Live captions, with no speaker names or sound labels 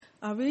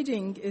Our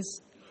reading is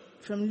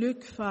from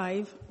Luke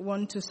 5,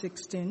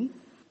 1-16.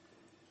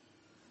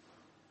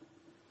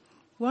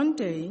 One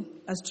day,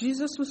 as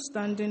Jesus was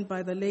standing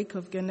by the lake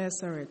of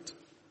Gennesaret,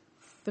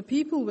 the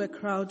people were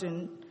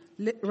crowding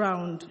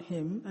round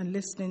him and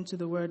listening to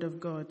the word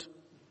of God.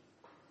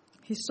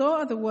 He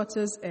saw at the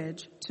water's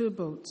edge 2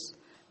 boats,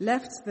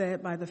 left there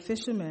by the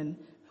fishermen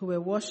who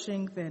were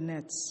washing their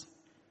nets.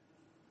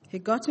 He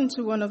got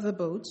into one of the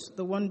boats,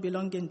 the one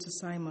belonging to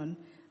Simon,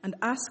 and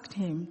asked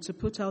him to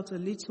put out a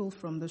little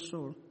from the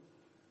shore.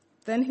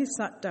 Then he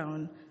sat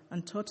down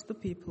and taught the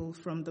people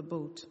from the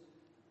boat.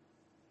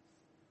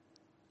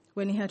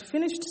 When he had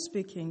finished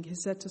speaking, he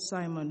said to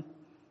Simon,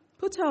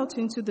 "Put out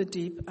into the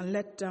deep and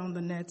let down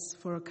the nets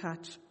for a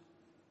catch."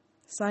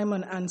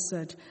 Simon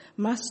answered,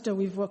 "Master,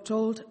 we've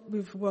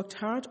worked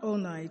hard all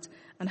night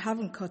and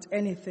haven't caught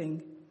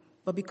anything,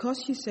 but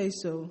because you say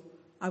so,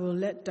 I will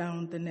let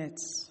down the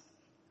nets."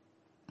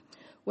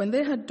 When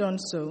they had done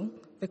so,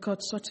 they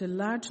caught such a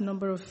large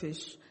number of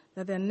fish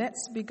that their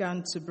nets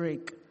began to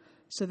break.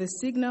 So they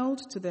signaled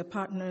to their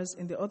partners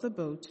in the other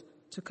boat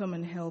to come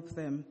and help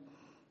them.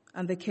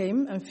 And they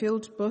came and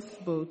filled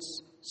both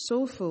boats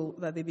so full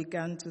that they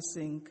began to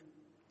sink.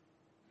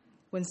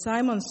 When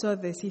Simon saw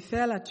this, he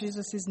fell at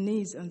Jesus'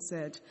 knees and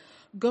said,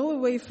 "Go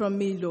away from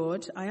me,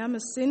 Lord, I am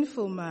a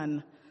sinful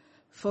man."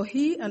 For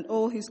he and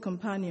all his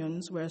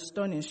companions were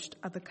astonished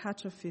at the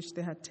catch of fish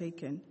they had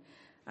taken.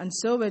 And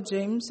so were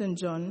James and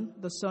John,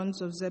 the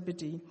sons of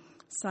Zebedee,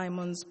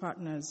 Simon's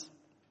partners.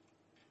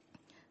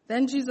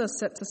 Then Jesus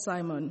said to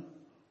Simon,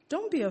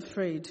 "Don't be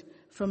afraid.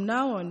 From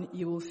now on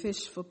you will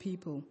fish for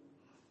people."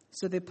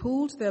 So they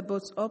pulled their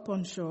boats up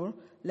on shore,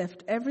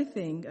 left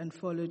everything, and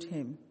followed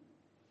him.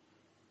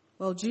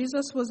 While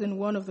Jesus was in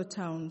one of the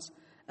towns,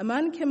 a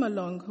man came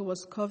along who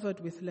was covered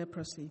with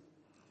leprosy.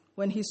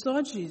 When he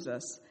saw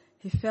Jesus,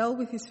 he fell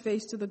with his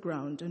face to the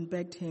ground and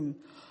begged him,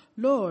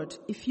 "Lord,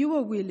 if you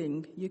are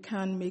willing, you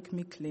can make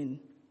me clean."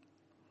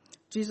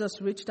 Jesus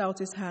reached out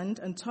his hand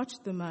and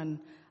touched the man.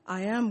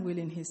 "I am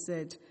willing," he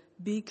said,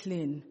 "be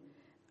clean."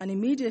 And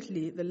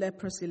immediately the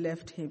leprosy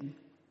left him.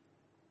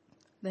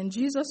 Then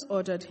Jesus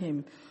ordered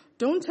him,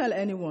 "Don't tell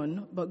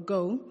anyone, but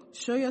go,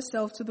 show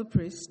yourself to the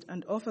priest,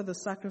 and offer the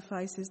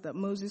sacrifices that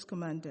Moses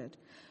commanded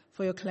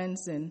for your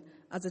cleansing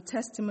as a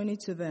testimony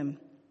to them."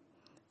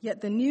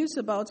 Yet the news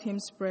about him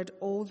spread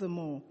all the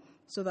more,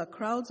 so that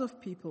crowds of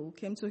people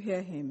came to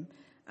hear him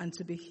and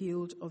to be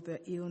healed of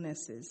their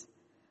illnesses.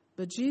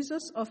 But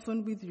Jesus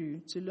often withdrew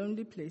to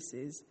lonely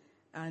places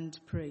and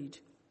prayed.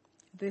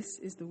 This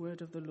is the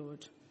word of the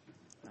Lord.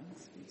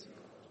 Thanks be to God.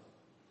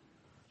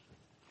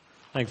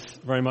 Thanks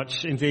very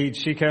much indeed,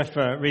 Shika,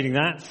 for reading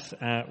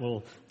that.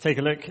 We'll take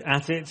a look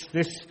at it.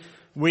 This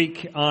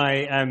week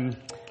I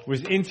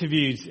was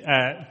interviewed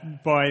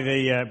by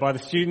the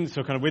students,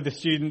 or kind of with the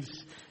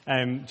students,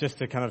 just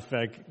to kind of,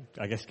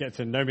 I guess, get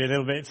to know me a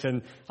little bit.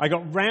 And I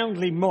got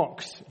roundly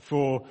mocked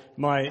for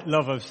my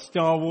love of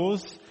Star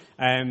Wars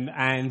and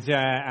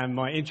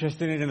my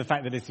interest in it, and the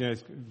fact that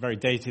it's very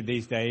dated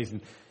these days.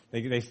 And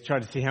they try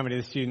to see how many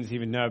of the students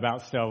even know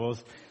about Star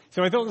Wars.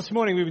 So I thought this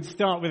morning we would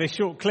start with a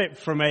short clip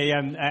from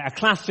a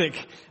classic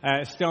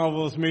Star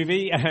Wars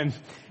movie.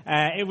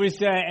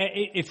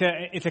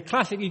 It's a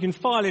classic. You can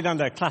file it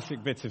under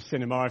classic bits of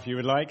cinema if you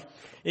would like.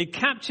 It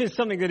captures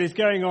something that is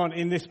going on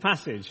in this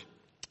passage,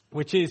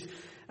 which is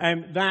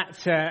that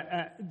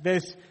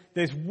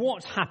there's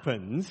what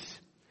happens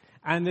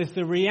and there's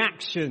the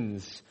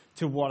reactions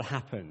to what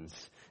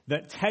happens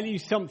that tell you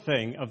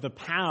something of the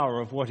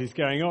power of what is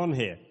going on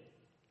here.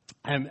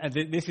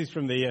 This is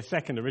from the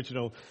second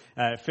original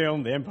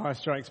film, The Empire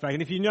Strikes Back.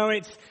 And if you know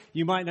it,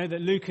 you might know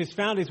that Luke has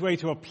found his way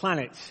to a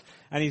planet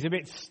and he's a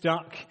bit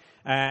stuck.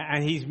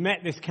 And he's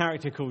met this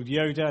character called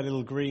Yoda, a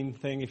little green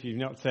thing, if you've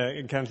not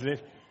encountered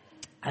it.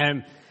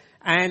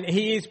 And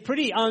he is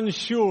pretty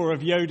unsure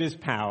of Yoda's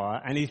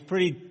power, and he's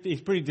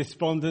pretty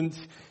despondent.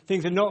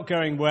 Things are not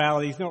going well.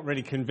 He's not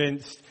really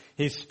convinced.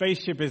 His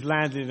spaceship has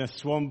landed in a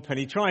swamp, and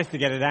he tries to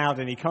get it out,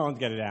 and he can't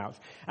get it out.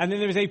 And then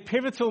there is a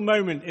pivotal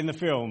moment in the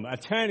film, a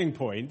turning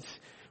point,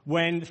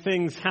 when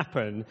things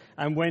happen,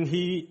 and when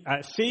he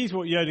sees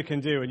what Yoda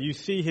can do, and you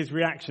see his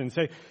reaction.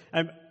 So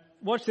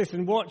watch this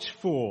and watch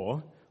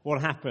for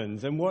what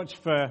happens, and watch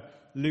for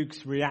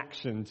Luke's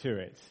reaction to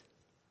it.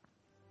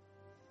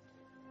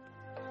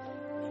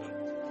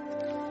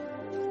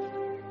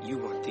 You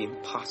want the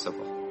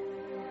impossible.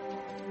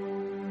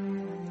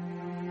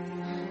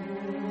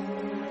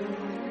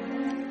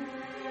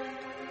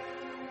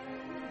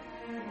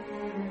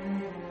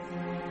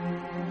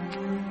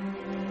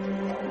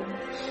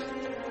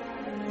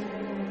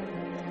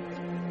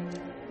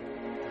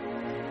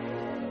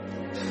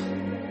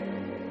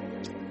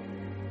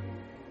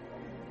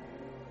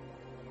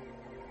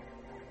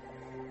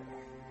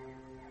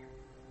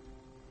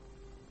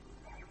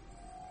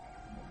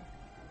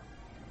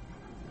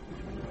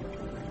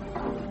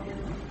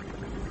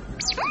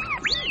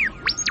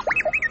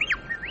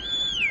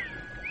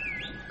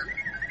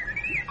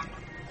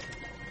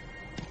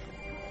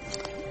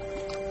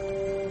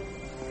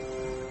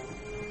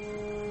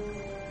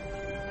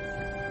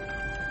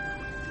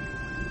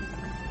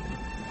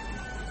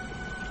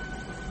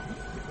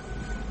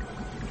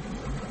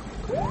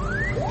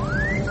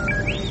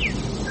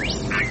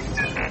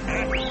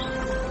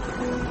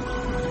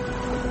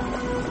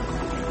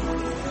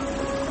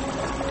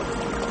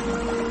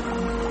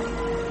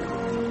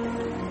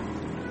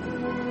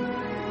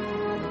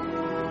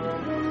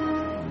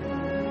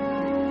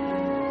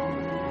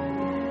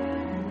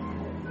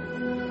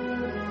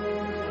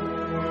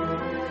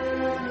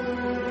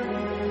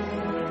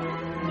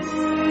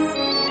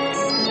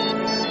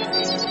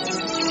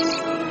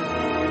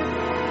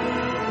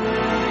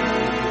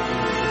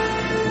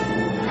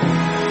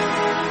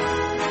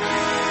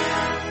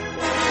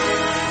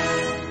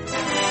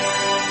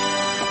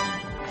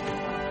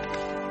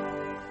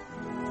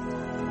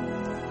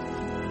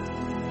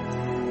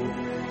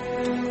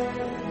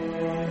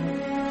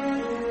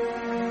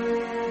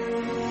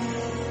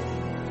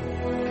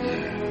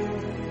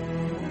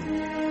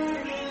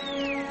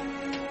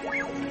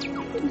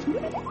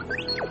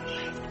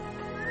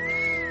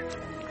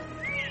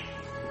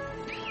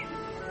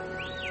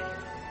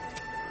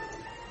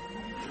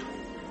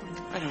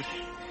 I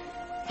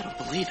don't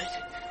believe it.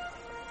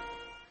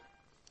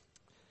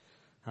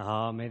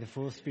 May the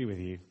force be with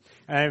you.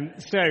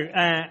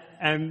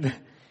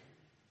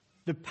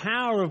 The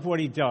power of what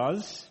he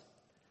does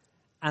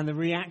and the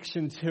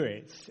reaction to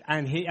it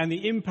and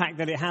the impact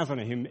that it has on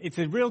him, it's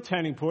a real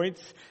turning point.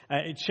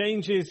 It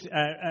changes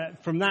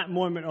from that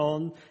moment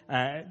on.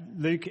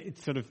 Luke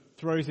sort of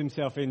throws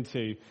himself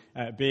into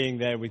being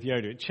there with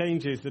Yoda. It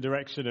changes the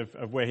direction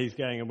of where he's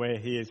going and where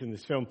he is in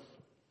this film.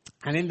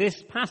 And in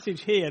this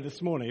passage here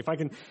this morning, if I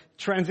can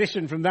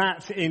transition from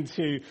that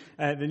into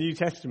the New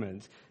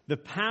Testament, the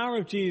power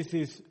of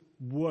Jesus'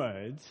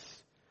 words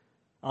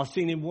are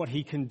seen in what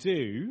he can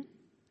do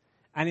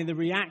and in the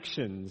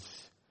reactions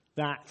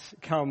that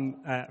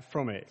come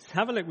from it.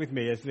 Have a look with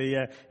me as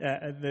the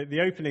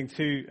opening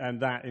to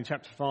that in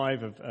chapter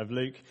 5 of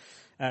Luke.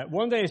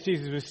 One day as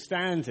Jesus was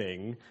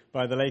standing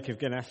by the lake of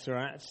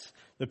Gennesaret,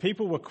 the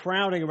people were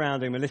crowding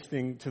around him and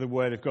listening to the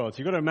word of God. So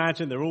you've got to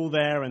imagine they're all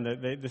there, and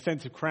the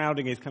sense of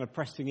crowding is kind of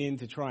pressing in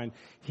to try and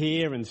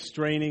hear and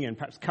straining and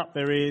perhaps cup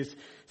their ears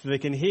so they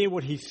can hear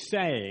what he's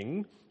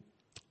saying,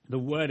 the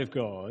word of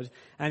God.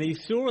 And he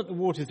saw at the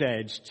water's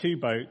edge 2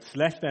 boats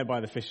left there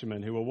by the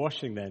fishermen who were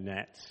washing their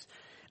nets.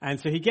 And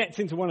so he gets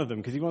into one of them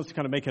because he wants to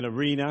kind of make an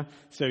arena.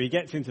 So he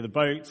gets into the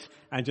boat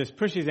and just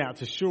pushes out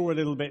to shore a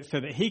little bit so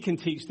that he can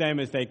teach them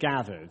as they're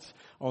gathered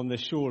on the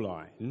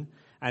shoreline.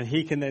 And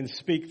he can then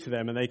speak to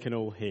them and they can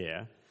all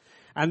hear.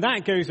 And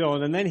that goes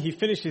on, and then he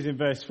finishes in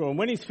verse 4. And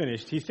when he's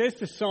finished, he says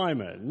to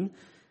Simon,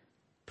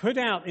 "Put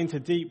out into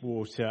deep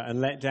water and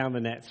let down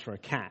the nets for a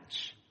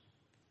catch."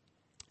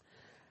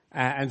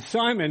 And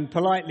Simon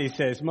politely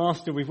says,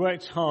 "Master, we've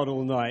worked hard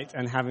all night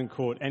and haven't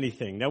caught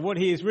anything." Now what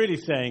he is really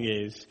saying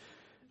is,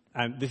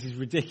 this is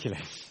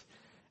ridiculous.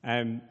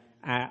 I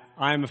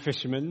am a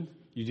fisherman.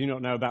 You do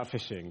not know about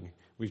fishing.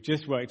 We've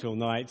just worked all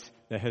night.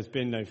 There has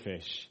been no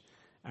fish.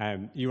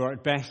 You are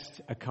at best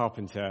a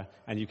carpenter,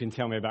 and you can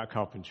tell me about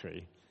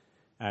carpentry.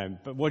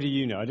 But what do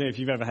you know? I don't know if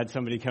you've ever had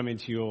somebody come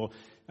into your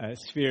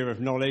sphere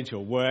of knowledge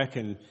or work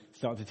and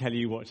start to tell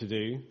you what to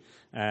do.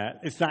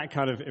 It's that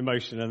kind of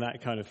emotion and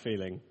that kind of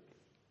feeling.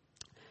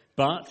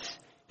 But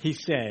he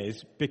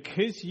says,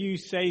 because you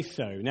say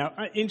so. Now,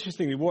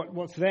 interestingly,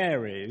 what's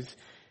there is,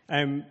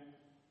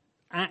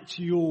 at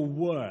your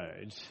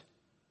word,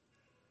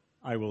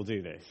 I will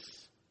do this.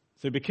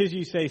 So because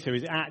you say so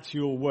is at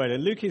your word.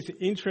 And Luke is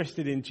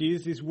interested in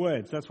Jesus'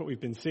 words. That's what we've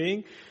been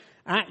seeing.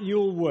 At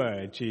your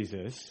word,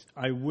 Jesus,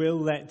 I will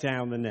let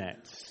down the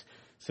nets.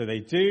 So they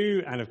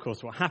do, and of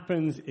course what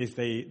happens is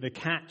the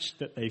catch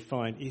that they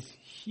find is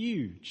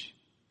huge.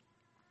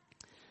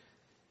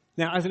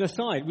 Now, as an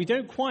aside, we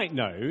don't quite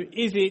know,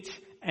 is it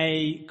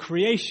a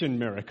creation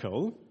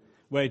miracle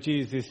where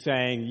Jesus is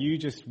saying, you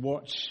just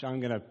watch, I'm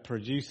going to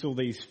produce all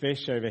these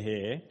fish over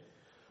here?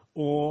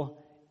 Or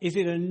is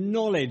it a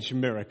knowledge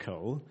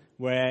miracle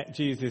where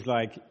Jesus is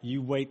like,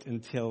 you wait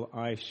until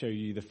I show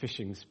you the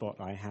fishing spot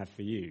I have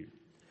for you?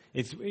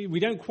 We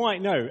don't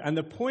quite know. And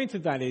the point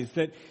of that is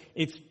that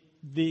it's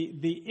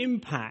the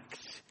impact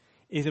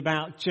is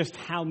about just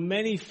how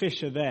many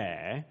fish are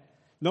there,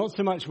 not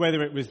so much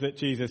whether it was that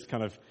Jesus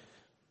kind of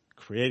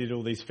created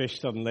all these fish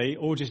suddenly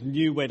or just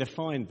knew where to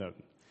find them.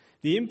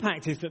 The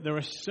impact is that there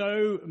are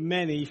so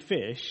many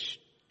fish,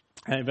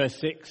 verse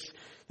 6,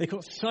 they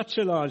caught such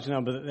a large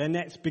number that their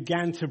nets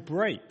began to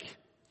break.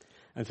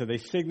 And so they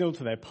signaled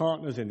to their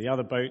partners in the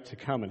other boat to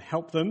come and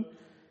help them.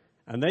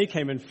 And they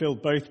came and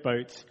filled both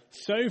boats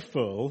so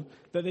full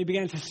that they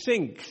began to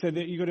sink. So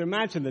that you've got to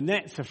imagine the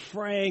nets are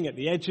fraying at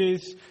the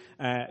edges.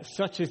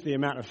 Such is the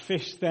amount of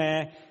fish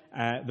there.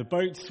 The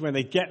boats, when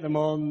they get them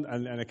on,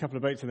 and a couple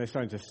of boats and they're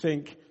starting to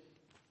sink,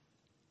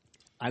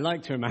 I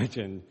like to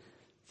imagine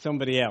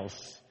somebody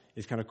else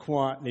is kind of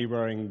quietly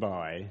rowing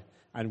by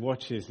and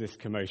watches this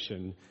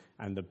commotion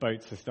and the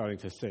boats are starting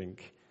to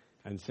sink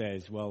and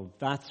says, well,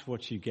 that's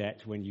what you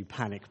get when you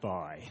panic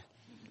buy.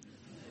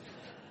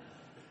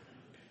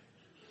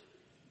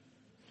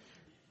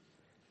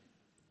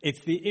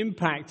 It's the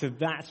impact of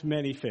that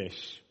many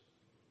fish.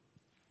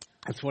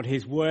 That's what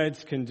his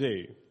words can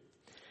do.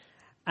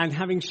 And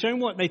having shown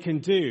what they can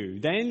do,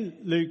 then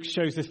Luke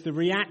shows us the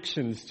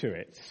reactions to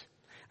it.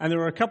 And there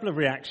are a couple of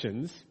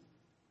reactions.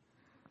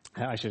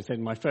 I should have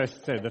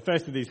said the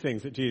first of these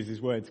things that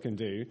Jesus' words can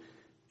do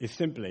is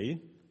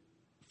simply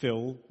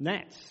fill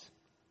nets.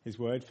 His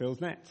word fills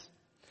nets.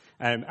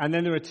 And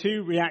then there are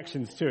 2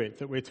 reactions to it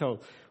that we're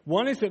told.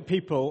 One is that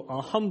people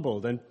are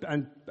humbled,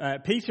 and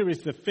Peter is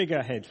the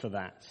figurehead for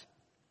that.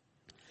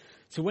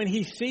 So when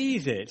he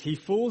sees it, he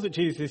falls at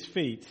Jesus'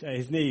 feet, at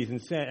his knees,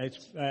 and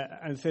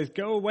says,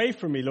 "Go away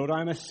from me, Lord, I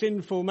am a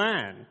sinful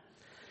man."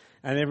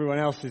 And everyone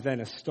else is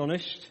then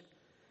astonished.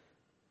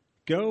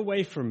 Go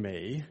away from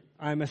me,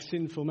 I am a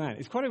sinful man.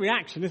 It's quite a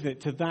reaction, isn't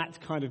it, to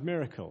that kind of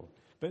miracle.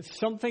 But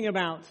something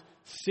about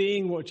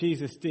seeing what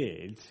Jesus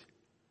did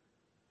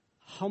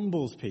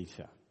humbles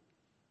Peter.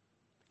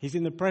 He's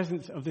in the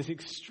presence of this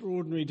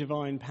extraordinary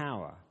divine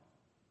power.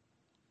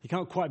 He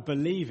can't quite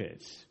believe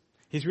it.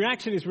 His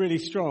reaction is really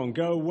strong.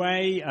 Go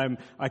away.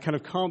 I kind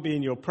of can't be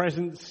in your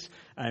presence.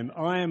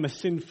 I am a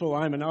sinful,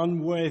 I'm an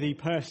unworthy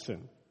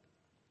person.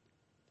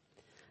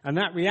 And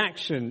that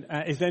reaction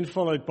is then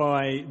followed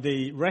by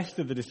the rest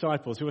of the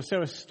disciples who are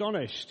so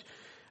astonished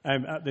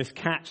at this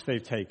catch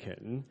they've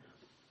taken.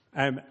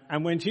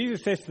 And when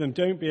Jesus says to them,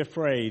 don't be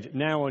afraid,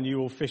 now on you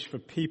will fish for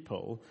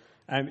people,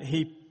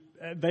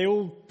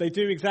 they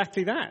do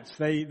exactly that.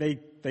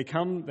 They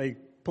come, they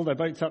pull their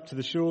boats up to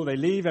the shore, they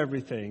leave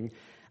everything,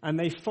 and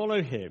they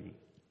follow him.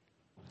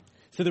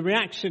 So the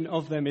reaction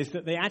of them is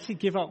that they actually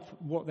give up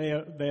what they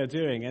are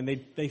doing, and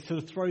they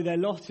sort of throw their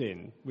lot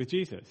in with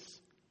Jesus.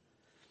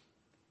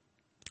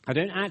 I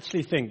don't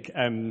actually think,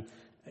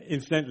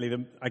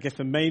 incidentally, I guess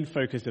the main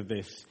focus of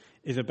this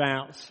is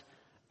about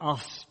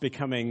us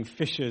becoming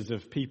fishers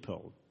of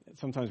people.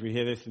 Sometimes we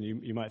hear this and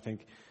you might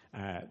think,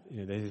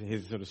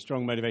 here's a sort of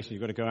strong motivation.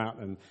 You've got to go out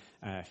and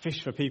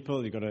fish for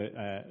people. You've got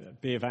to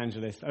be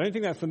evangelists. I don't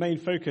think that's the main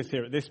focus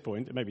here at this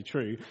point. It may be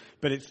true,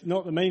 but it's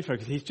not the main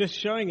focus. He's just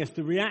showing us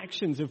the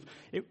reactions of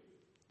it.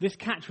 This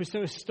catch was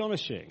so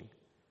astonishing.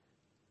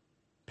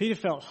 Peter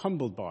felt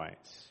humbled by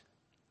it.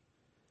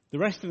 The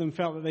rest of them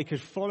felt that they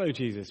could follow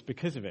Jesus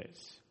because of it.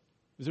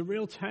 It was a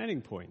real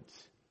turning point.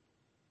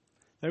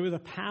 They were the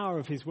power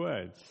of his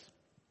words.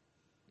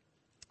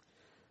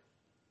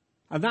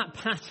 And that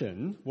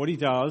pattern, what he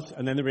does,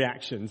 and then the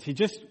reactions, he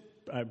just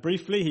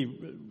briefly, he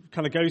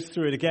kind of goes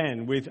through it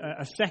again with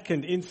a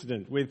second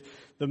incident with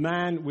the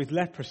man with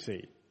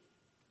leprosy.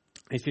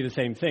 You see the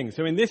same thing.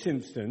 So in this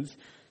instance,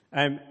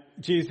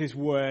 Jesus'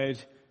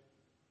 word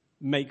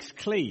makes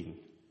clean.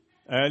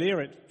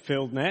 Earlier it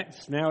filled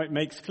nets, now it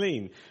makes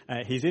clean.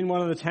 He's in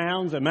one of the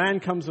towns, a man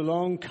comes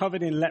along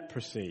covered in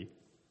leprosy.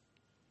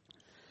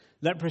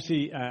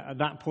 Leprosy at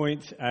that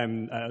point,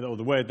 or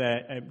the word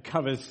there,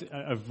 covers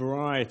a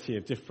variety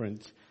of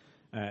different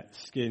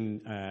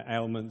skin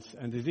ailments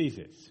and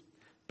diseases.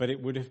 But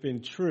it would have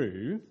been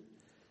true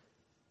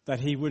that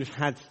he would have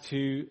had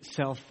to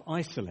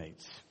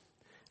self-isolate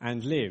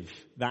and live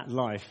that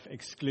life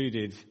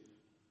excluded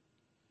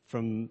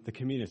from the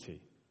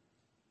community.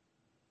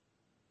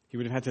 He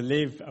would have had to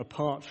live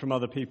apart from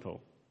other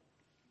people.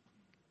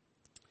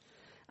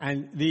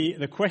 And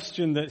the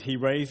question that he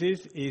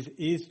raises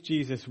is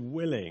Jesus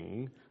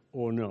willing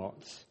or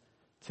not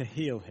to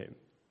heal him?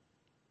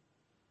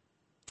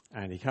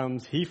 And he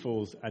comes, he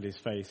falls at his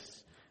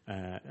face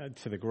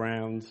to the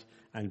ground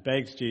and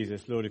begs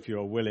Jesus, Lord, if you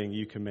are willing,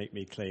 you can make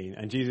me clean.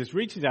 And Jesus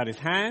reaches out his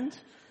hand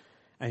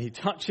and he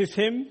touches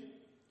him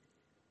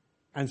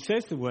and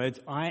says the words,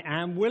 I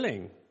am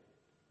willing,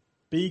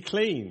 be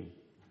clean.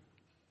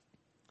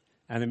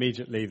 And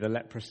immediately the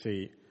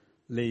leprosy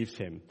leaves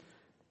him.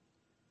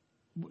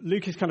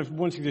 Luke is kind of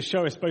wanting to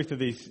show us both of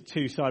these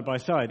two side by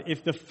side.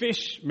 If the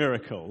fish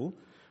miracle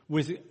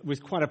was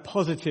quite a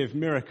positive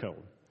miracle,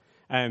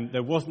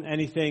 there wasn't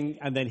anything,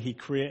 and then he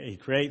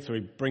creates or he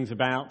brings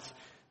about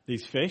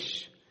these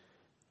fish.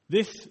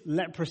 This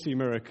leprosy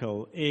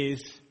miracle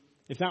is,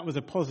 if that was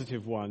a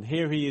positive one,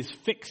 here he is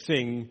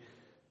fixing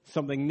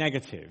something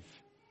negative.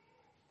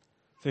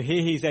 So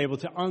here he's able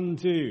to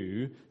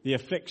undo the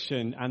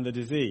affliction and the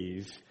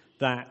disease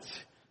that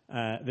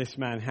this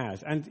man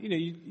has. And,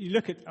 you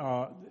look at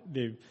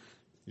the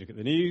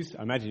news.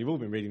 I imagine you've all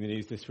been reading the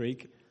news this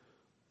week.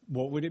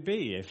 What would it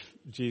be if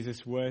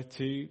Jesus were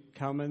to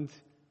come and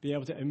be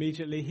able to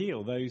immediately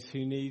heal those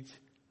who need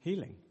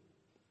healing?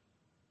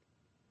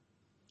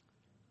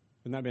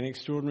 Wouldn't that be an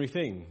extraordinary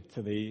thing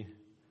to the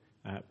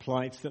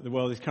plight that the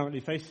world is currently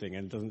facing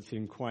and doesn't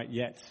seem quite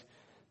yet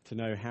to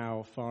know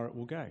how far it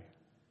will go?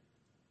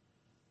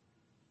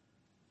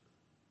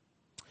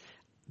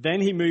 Then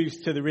he moves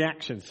to the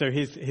reaction. So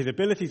his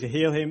ability to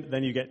heal him,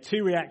 then you get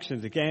two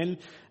reactions again.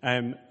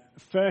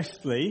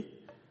 Firstly,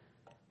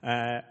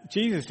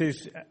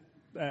 Jesus'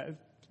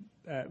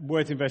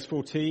 words in verse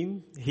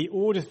 14, he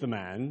orders the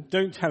man,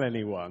 don't tell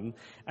anyone.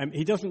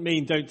 He doesn't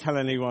mean don't tell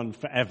anyone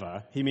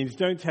forever. He means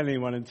don't tell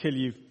anyone until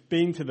you've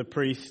been to the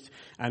priest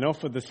and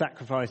offered the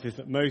sacrifices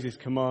that Moses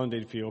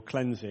commanded for your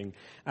cleansing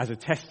as a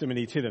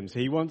testimony to them. So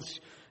he wants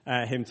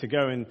him to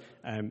go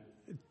and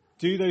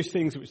do those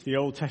things which the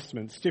Old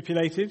Testament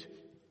stipulated,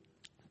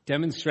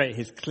 demonstrate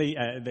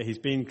that he's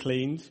been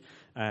cleaned,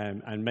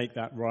 and make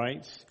that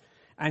right.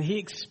 And he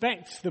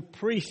expects the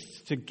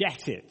priests to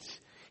get it.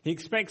 He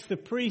expects the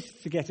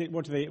priests to get it.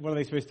 What are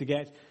they supposed to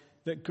get?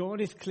 That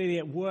God is clearly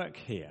at work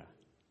here.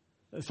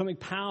 That something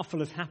powerful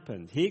has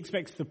happened. He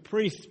expects the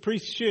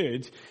priests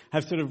should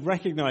have sort of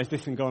recognized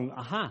this and gone,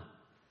 aha,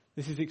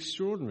 this is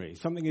extraordinary.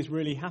 Something is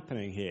really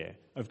happening here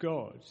of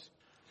God.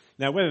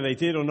 Now, whether they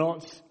did or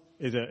not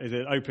is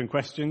an open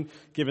question,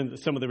 given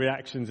some of the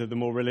reactions of the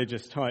more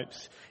religious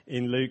types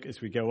in Luke as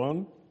we go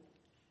on.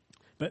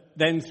 But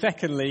then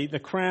secondly, the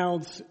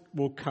crowds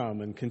will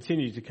come and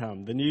continue to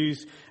come. The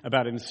news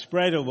about him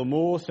spread all the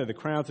more, so the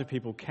crowds of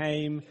people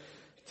came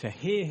to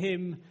hear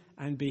him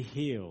and be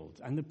healed.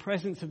 And the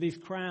presence of these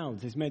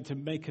crowds is meant to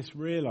make us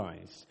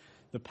realize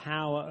the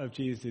power of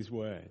Jesus'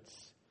 words.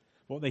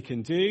 What they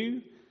can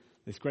do,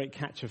 this great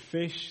catch of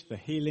fish, the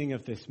healing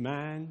of this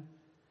man.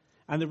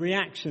 and the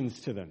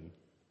reactions to them.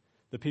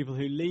 The people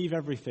who leave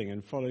everything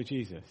and follow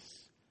Jesus.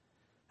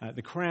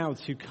 The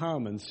crowds who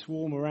come and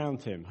swarm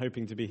around him,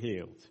 hoping to be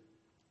healed.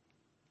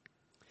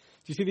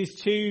 Do you see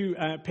these two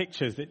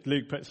pictures that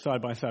Luke puts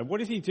side by side? What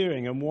is he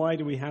doing and why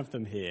do we have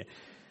them here?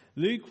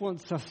 Luke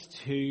wants us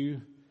to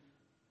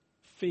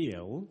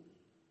feel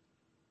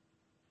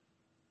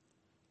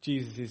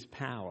Jesus'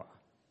 power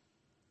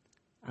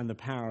and the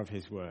power of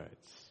his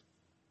words.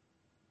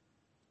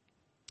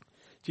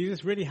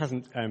 Jesus really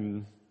hasn't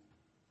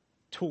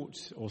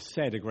taught or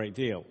said a great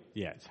deal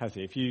yet, has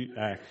he? If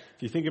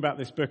you think about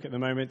this book at the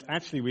moment,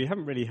 actually we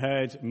haven't really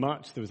heard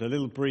much. There was a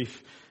little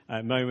brief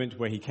moment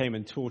where he came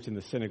and taught in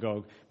the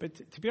synagogue, but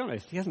to be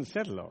honest, he hasn't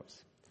said a lot.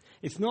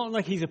 It's not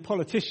like he's a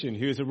politician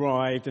who has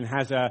arrived and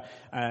has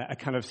a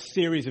kind of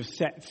series of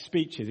set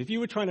speeches. If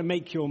you were trying to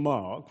make your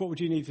mark, what would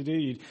you need to do?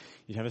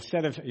 You'd have a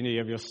set of, you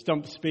have your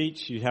stump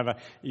speech. You'd have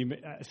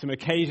some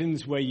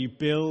occasions where you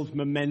build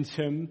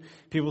momentum.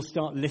 People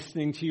start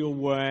listening to your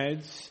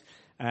words.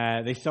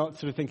 They start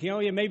sort of thinking, oh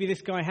yeah, maybe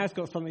this guy has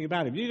got something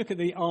about him. You look at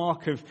the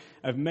arc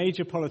of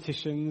major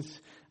politicians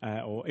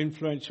or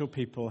influential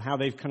people, how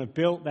they've kind of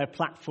built their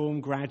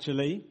platform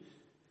gradually.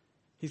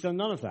 He's done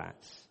none of that.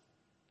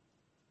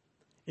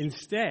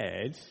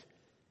 Instead,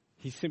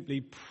 he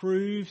simply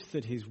proves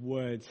that his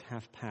words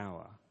have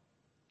power.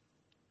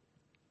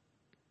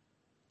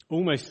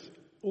 Almost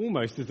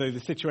as though the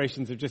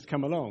situations have just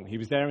come along. He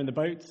was there in the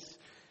boats,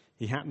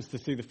 he happens to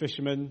see the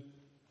fishermen,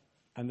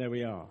 and there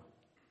we are.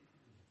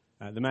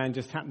 The man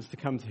just happens to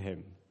come to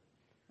him,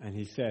 and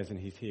he says, and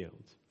he's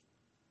healed.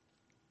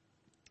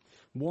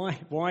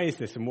 Why is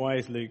this, and why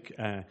is Luke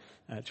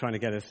trying to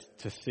get us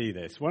to see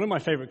this? One of my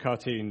favourite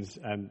cartoons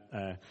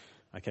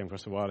I came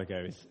across a while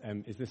ago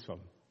is this one.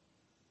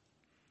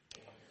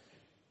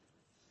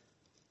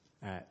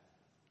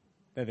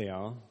 There they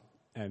are,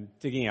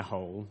 digging a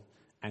hole,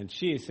 and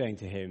she is saying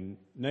to him,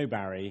 "No,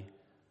 Barry,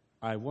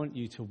 I want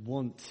you to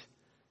want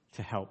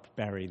to help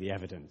bury the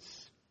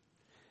evidence."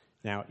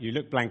 Now, you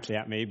look blankly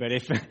at me, but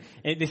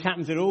this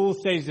happens at all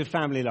stages of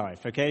family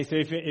life, okay? So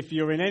if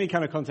you're in any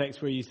kind of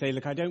context where you say,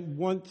 look, I don't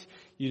want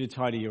you to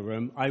tidy your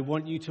room, I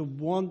want you to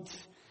want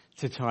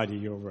to tidy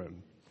your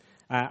room.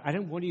 I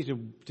don't want you to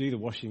do the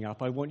washing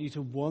up, I want you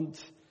to want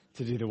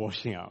to do the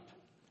washing up.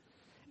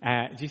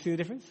 Do you see the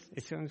difference?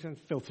 It's going to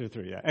filter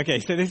through, yeah. Okay,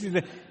 so there's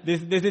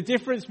a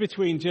difference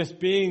between just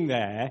being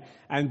there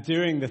and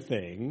doing the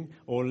thing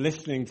or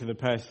listening to the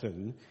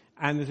person,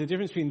 and there's a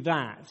difference between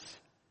that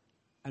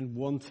and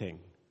wanting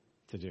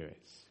to do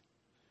it,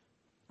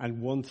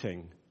 and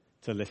wanting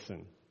to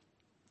listen.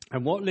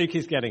 And what Luke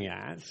is getting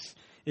at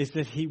is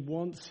that he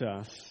wants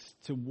us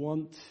to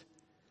want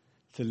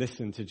to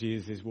listen to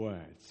Jesus'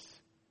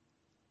 words.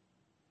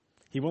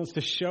 He wants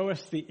to show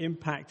us the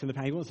impact and the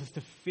power. He wants us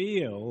to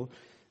feel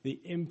the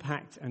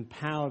impact and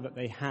power that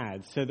they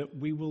had so that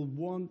we will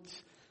want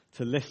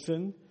to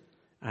listen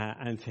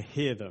and to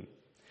hear them.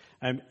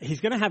 He's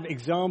going to have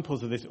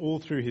examples of this all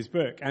through his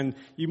book, and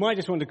you might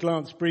just want to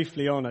glance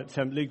briefly on at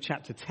Luke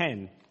chapter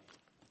 10.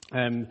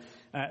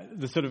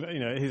 The sort of,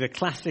 he's a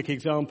classic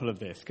example of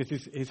this, because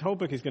his whole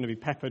book is going to be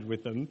peppered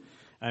with them,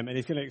 and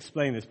he's going to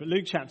explain this. But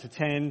Luke chapter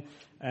 10,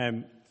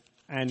 and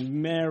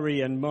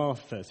Mary and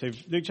Martha. So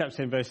Luke chapter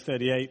 10, verse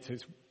 38, so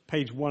it's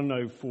page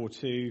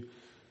 1042.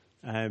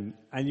 And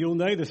you'll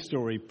know the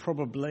story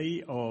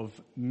probably of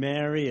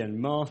Mary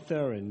and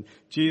Martha, and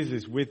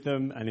Jesus with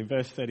them. And in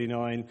verse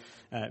 39,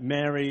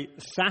 Mary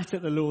sat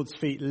at the Lord's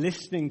feet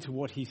listening to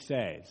what he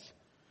said.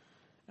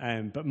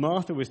 But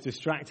Martha was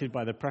distracted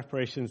by the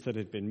preparations that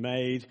had been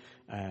made,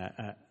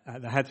 that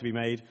had to be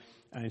made.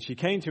 And she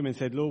came to him and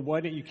said, "Lord,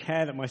 why don't you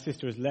care that my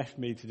sister has left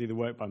me to do the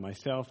work by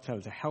myself? Tell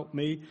her to help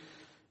me."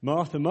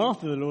 "Martha,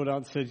 Martha," the Lord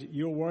answered,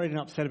 "you're worried and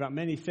upset about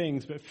many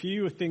things, but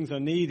fewer things are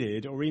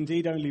needed, or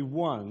indeed only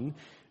one.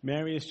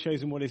 Mary has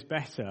chosen what is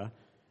better,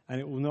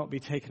 and it will not be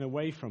taken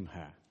away from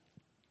her."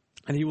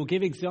 And he will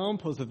give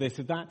examples of this,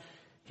 of that.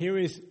 Here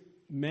is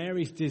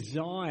Mary's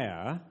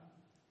desire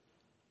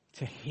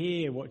to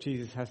hear what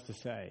Jesus has to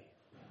say.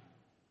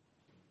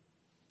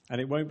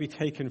 And it won't be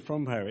taken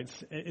from her.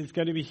 It's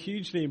going to be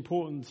hugely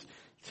important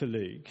to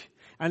Luke.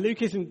 And Luke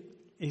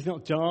he's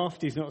not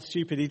daft, he's not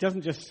stupid. He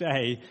doesn't just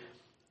say,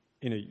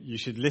 you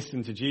should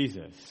listen to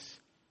Jesus.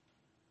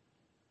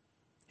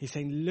 He's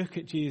saying, look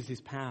at Jesus'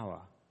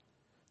 power.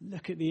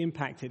 Look at the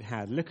impact it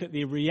had. Look at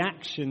the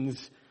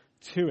reactions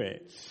to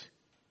it.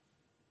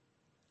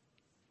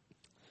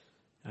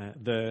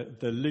 The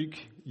Luke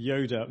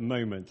Yoda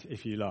moment,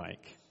 if you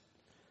like.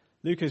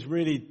 Luke has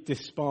really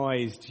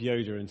despised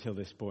Yoda until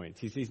this point.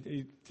 He's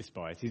been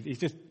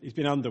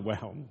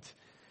underwhelmed.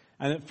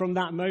 And from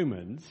that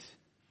moment,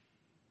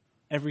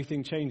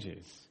 everything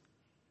changes.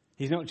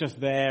 He's not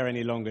just there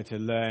any longer to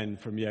learn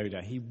from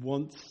Yoda. He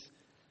wants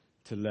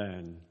to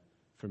learn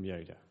from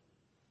Yoda,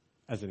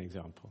 as an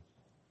example.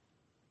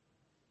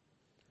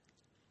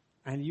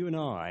 And you and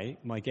I,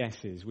 my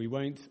guess is, we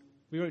won't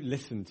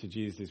listen to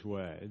Jesus'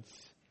 words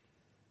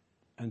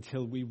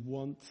until we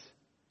want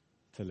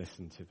to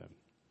listen to them.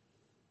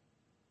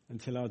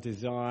 until our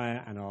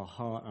desire and our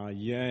heart, our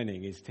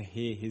yearning is to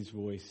hear his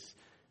voice,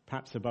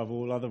 perhaps above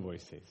all other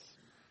voices.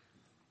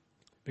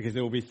 Because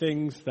there will be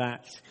things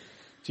that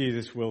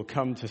Jesus will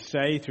come to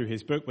say through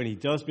his book when he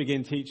does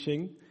begin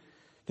teaching,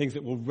 things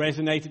that will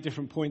resonate at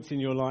different points in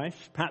your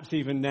life, perhaps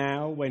even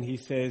now when he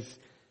says,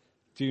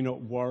 do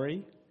not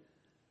worry,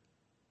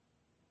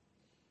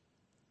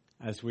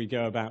 as we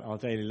go about our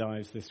daily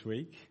lives this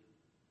week.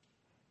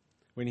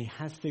 When he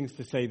has things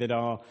to say that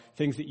are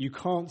things that you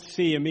can't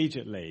see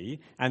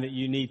immediately and that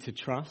you need to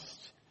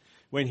trust.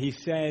 When he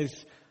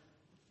says,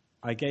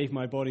 I gave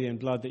my body and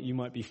blood that you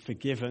might be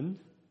forgiven.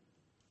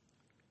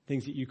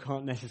 Things that you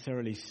can't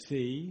necessarily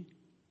see.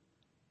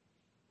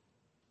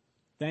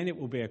 Then it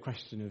will be a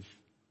question of,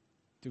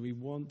 do we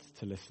want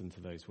to listen to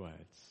those words?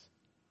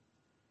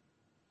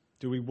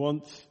 Do we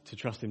want to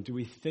trust him? Do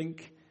we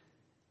think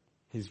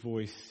his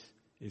voice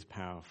is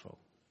powerful?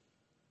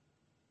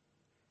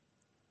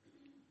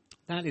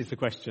 That is the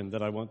question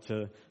that I want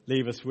to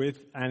leave us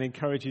with and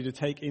encourage you to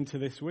take into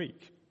this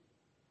week.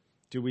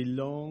 Do we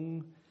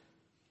long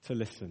to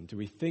listen? Do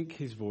we think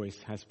his voice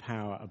has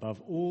power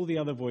above all the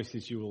other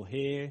voices you will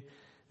hear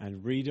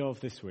and read of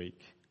this week?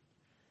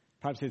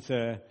 Perhaps it's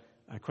a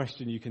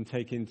question you can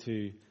take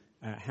into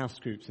house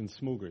groups and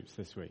small groups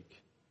this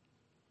week.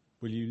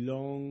 Will you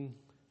long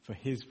for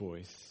his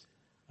voice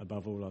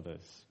above all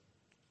others?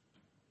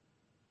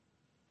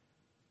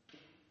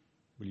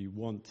 Will you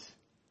want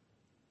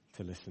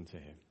to listen to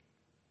him?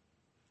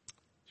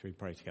 Shall we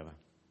pray together?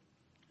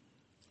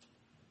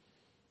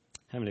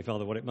 Heavenly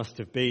Father, what it must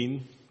have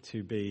been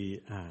to be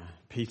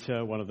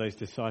Peter, one of those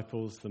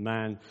disciples, the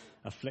man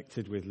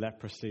afflicted with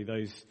leprosy,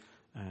 those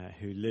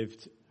who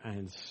lived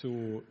and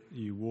saw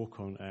you walk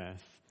on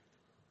earth,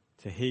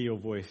 to hear your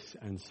voice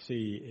and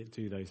see it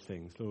do those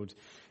things. Lord,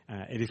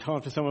 it is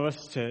hard for some of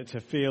us to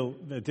feel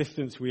the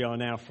distance we are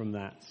now from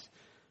that.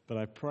 But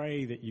I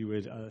pray that you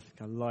would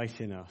light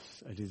in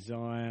us a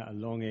desire, a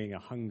longing, a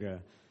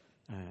hunger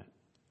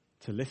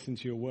to listen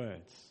to your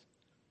words.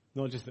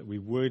 Not just that we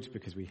would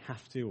because we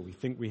have to or we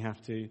think we have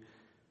to,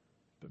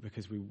 but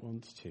because we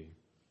want to.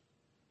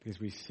 Because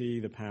we see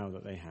the power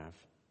that they have.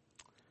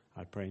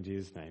 I pray in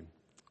Jesus' name.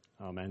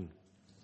 Amen.